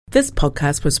This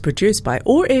podcast was produced by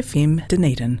OAR FM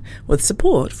Dunedin with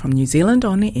support from New Zealand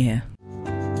On Air.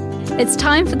 It's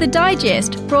time for The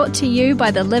Digest, brought to you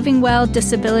by the Living Well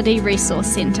Disability Resource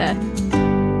Centre.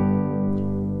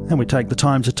 And we take the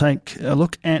time to take a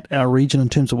look at our region in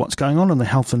terms of what's going on in the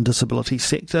health and disability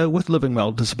sector with Living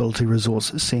Well Disability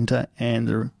Resource Centre, and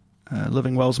the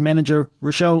Living Well's manager,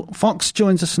 Rochell Fox,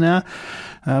 joins us now.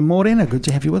 Morena, good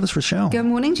to have you with us, Rochell. Good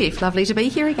morning, Jeff. Lovely to be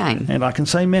here again. And I can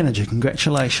say, manager,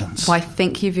 congratulations. Why,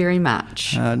 thank you very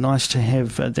much. Nice to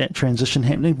have that transition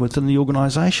happening within the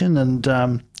organisation, and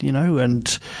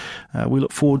we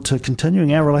look forward to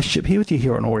continuing our relationship here with you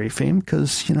here on OAR FM,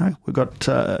 because we've got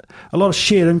a lot of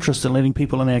shared interest in letting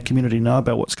people in our community know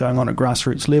about what's going on at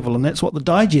grassroots level, and that's what the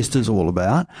Digest is all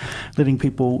about, letting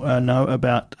people know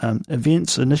about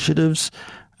events, initiatives,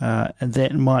 and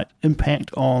that might impact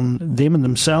on them and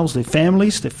themselves, their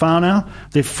families, their whānau,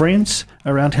 their friends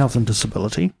around health and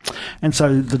disability. And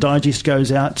so the Digest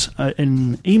goes out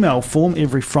in email form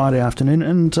every Friday afternoon,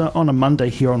 and on a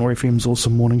Monday here on OAR FM's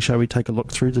Awesome Morning Show, we take a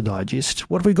look through the Digest.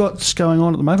 What have we got going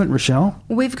on at the moment, Rochell?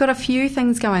 We've got a few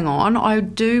things going on. I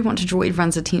do want to draw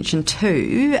everyone's attention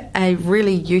to a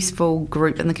really useful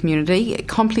group in the community,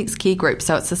 Complex Care Group.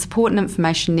 So it's a support and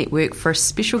information network for a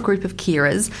special group of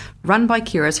carers, run by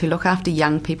carers who look after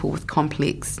young people with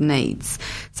complex needs.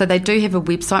 So they do have a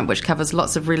website which covers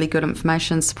lots of really good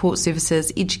information, support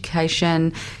services,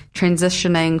 education,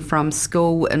 transitioning from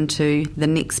school into the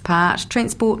next part,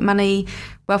 transport money,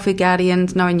 welfare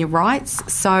guardians, knowing your rights.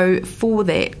 So for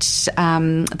that,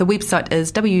 the website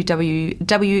is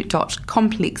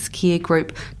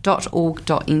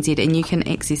www.complexcaregroup.org.nz, and you can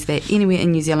access that anywhere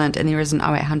in New Zealand, and there is an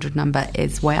 0800 number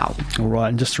as well. All right,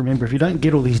 and just remember, if you don't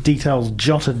get all these details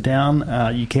jotted down,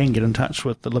 you can get in touch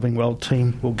with the Living Well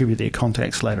team. We'll give you their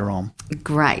contacts later on.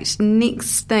 Great.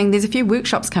 Next thing, there's a few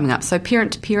workshops coming up. So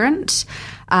Parent to Parent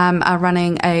are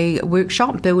running a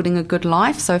workshop, Building a Good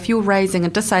Life. So if you're raising a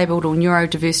disabled or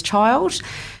neurodiverse child,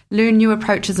 learn new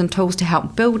approaches and tools to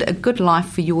help build a good life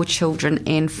for your children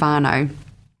and whānau.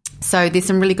 So there's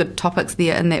some really good topics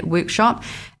there in that workshop.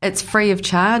 It's free of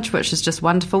charge, which is just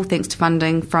wonderful, thanks to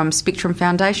funding from Spectrum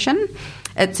Foundation.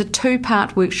 It's a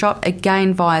 2-part workshop,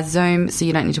 again via Zoom, so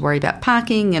you don't need to worry about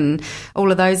parking and all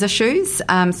of those issues.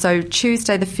 So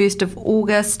Tuesday the 1st of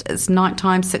August, it's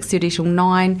nighttime, 6:30 till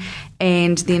 9,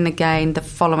 and then again the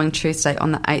following Tuesday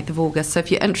on the 8th of August. So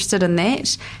if you're interested in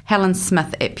that, Helen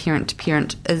Smith at Parent to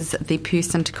Parent is the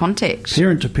person to contact.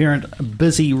 Parent to Parent,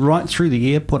 busy right through the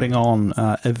year, putting on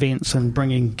events and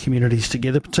bringing communities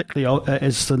together, particularly,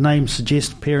 as the name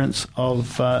suggests, parents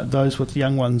of those with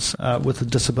young ones with a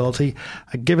disability,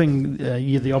 giving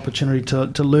you the opportunity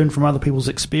to learn from other people's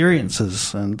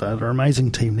experiences. And they're an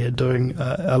amazing team. They're doing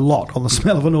a lot on the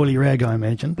smell of an oily rag, I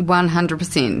imagine.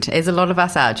 100%, as a lot of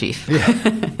us are, Jeff.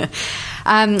 Yeah.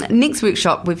 Next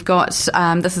workshop we've got,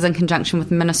 this is in conjunction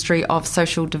with Ministry of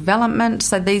Social Development.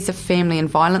 So these are family and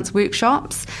violence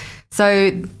workshops.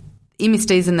 So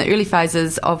MSD is in the early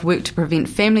phases of work to prevent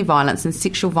family violence and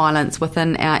sexual violence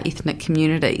within our ethnic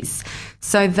communities.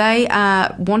 So they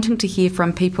are wanting to hear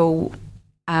from people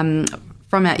from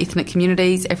our ethnic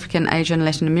communities, African, Asian,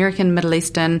 Latin American, Middle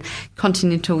Eastern,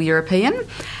 Continental European.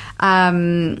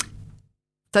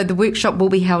 So the workshop will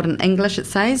be held in English, it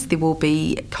says. There will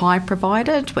be Kai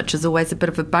provided, which is always a bit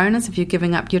of a bonus if you're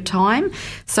giving up your time.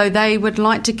 So they would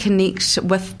like to connect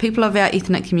with people of our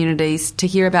ethnic communities to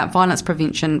hear about violence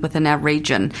prevention within our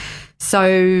region.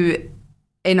 So,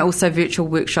 and also virtual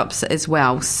workshops as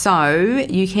well. So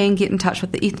you can get in touch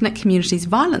with the Ethnic Communities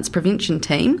Violence Prevention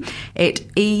Team at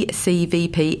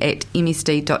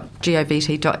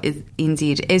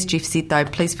ecvp@msd.govt.nz. As Jeff said, though,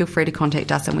 please feel free to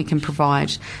contact us and we can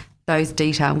provide those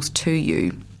details to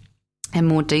you in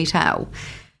more detail.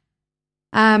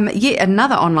 Yet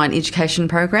another online education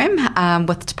program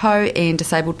with Te Pou and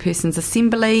Disabled Persons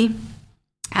Assembly.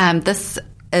 This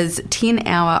is a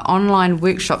 10-hour online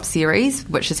workshop series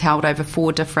which is held over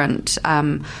 4 different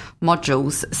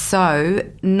modules. So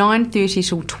 9:30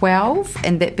 till 12,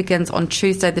 and that begins on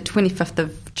Tuesday the 25th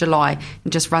of July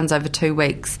and just runs over 2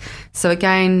 weeks. So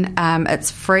again, it's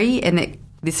free, and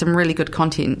there's some really good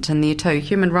content in there too.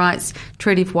 Human rights,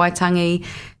 Treaty of Waitangi,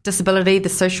 disability, the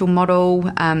social model,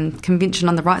 Convention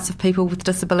on the Rights of People with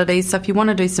Disabilities. So if you want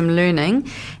to do some learning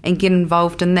and get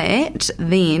involved in that,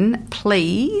 then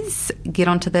please get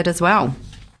onto that as well.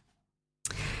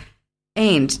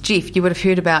 And, Jeff, you would have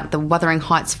heard about the Wuthering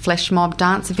Heights Flash Mob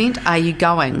dance event. Are you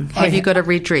going? Have you got a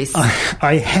red dress?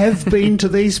 I have been to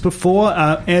these before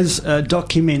as a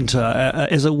documenter,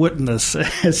 as a witness,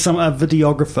 as a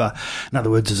videographer. In other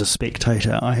words, as a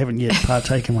spectator. I haven't yet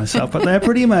partaken myself, but they're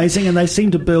pretty amazing, and they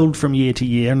seem to build from year to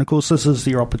year. And, of course, this is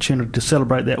your opportunity to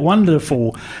celebrate that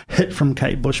wonderful hit from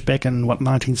Kate Bush back in,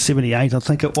 1978, I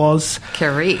think it was.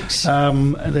 Correct.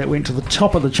 That went to the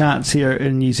top of the charts here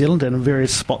in New Zealand and in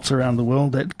various spots around the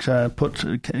world that put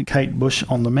Kate Bush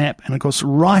on the map. And of course,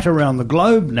 right around the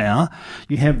globe now,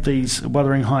 you have these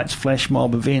Wuthering Heights flash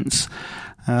mob events,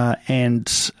 and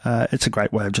it's a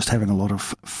great way of just having a lot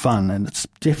of fun. And it's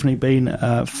definitely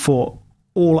been for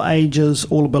all ages,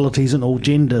 all abilities and all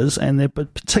genders, and they're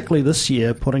particularly this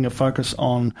year putting a focus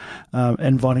on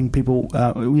inviting people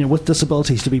with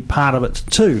disabilities to be part of it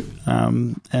too,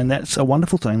 and that's a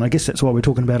wonderful thing. I guess that's why we're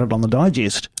talking about it on the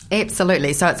Digest.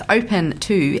 Absolutely. So it's open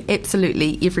to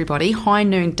absolutely everybody. High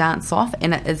noon dance off,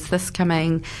 and it is this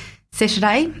coming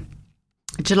Saturday,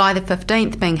 July the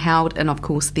 15th, being held in, of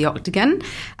course, the Octagon,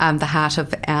 the heart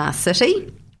of our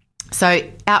city. So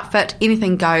outfit,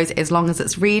 anything goes as long as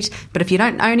it's red. But if you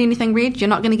don't own anything red, you're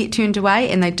not going to get turned away.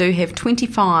 And they do have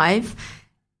 25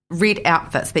 red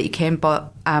outfits that you can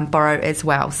borrow as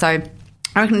well. So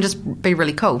I reckon it'll just be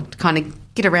really cool to kind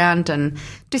of get around and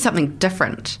do something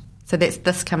different. So that's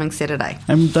this coming Saturday.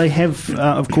 And they have,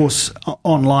 of course,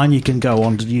 online you can go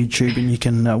onto YouTube and you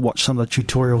can watch some of the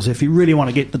tutorials if you really want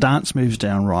to get the dance moves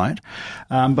down right.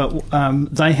 But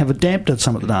they have adapted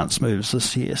some of the dance moves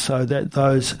this year so that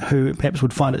those who perhaps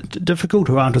would find it difficult,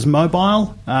 who aren't as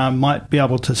mobile, might be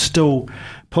able to still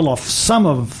pull off some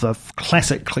of the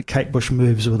classic Kate Bush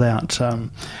moves without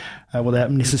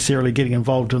necessarily getting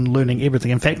involved in learning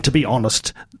everything. In fact, to be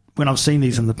honest, when I've seen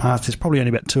these in the past, there's probably only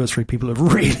about 2 or 3 people who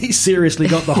have really seriously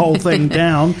got the whole thing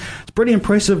down. It's pretty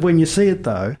impressive when you see it,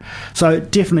 though. So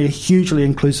definitely a hugely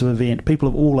inclusive event. People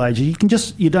of all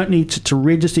ages. You don't need to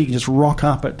register. You can just rock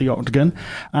up at the Octagon.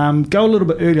 Go a little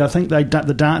bit earlier. I think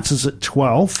the dance is at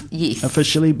 12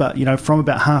 officially, but from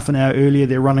about half an hour earlier,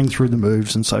 they're running through the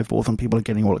moves and so forth, and people are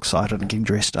getting all excited and getting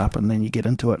dressed up, and then you get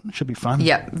into it. It should be fun.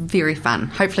 Yeah, very fun.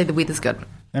 Hopefully the weather's good.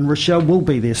 And Rochelle will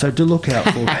be there, so do look out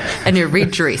for her. In your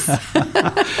red dress.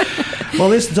 Well,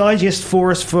 that's the Digest for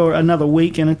us for another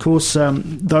week. And, of course,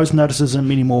 those notices and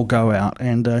many more go out.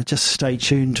 And just stay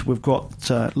tuned. We've got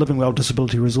Living Well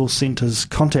Disability Resource Centre's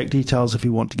contact details if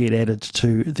you want to get added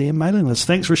to their mailing list.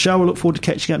 Thanks, Rochelle. We look forward to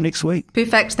catching up next week.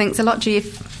 Perfect. Thanks a lot,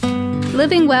 Jeff.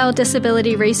 Living Well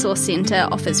Disability Resource Centre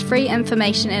offers free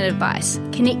information and advice,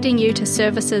 connecting you to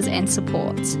services and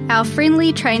supports. Our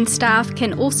friendly trained staff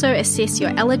can also assess your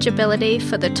eligibility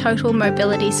for the Total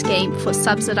Mobility Scheme for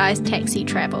subsidised taxi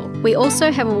travel. We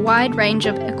also have a wide range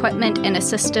of equipment and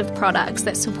assistive products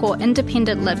that support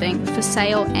independent living for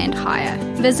sale and hire.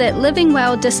 Visit Living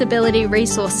Well Disability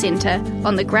Resource Centre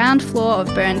on the ground floor of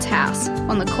Burns House,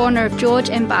 on the corner of George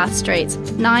and Bath Streets,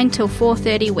 9 till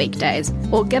 4:30 weekdays,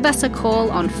 or give us a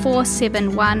call on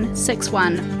 471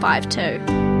 6152.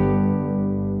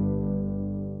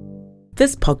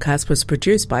 This podcast was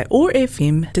produced by OAR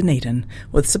FM Dunedin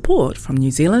with support from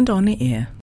New Zealand On the Air.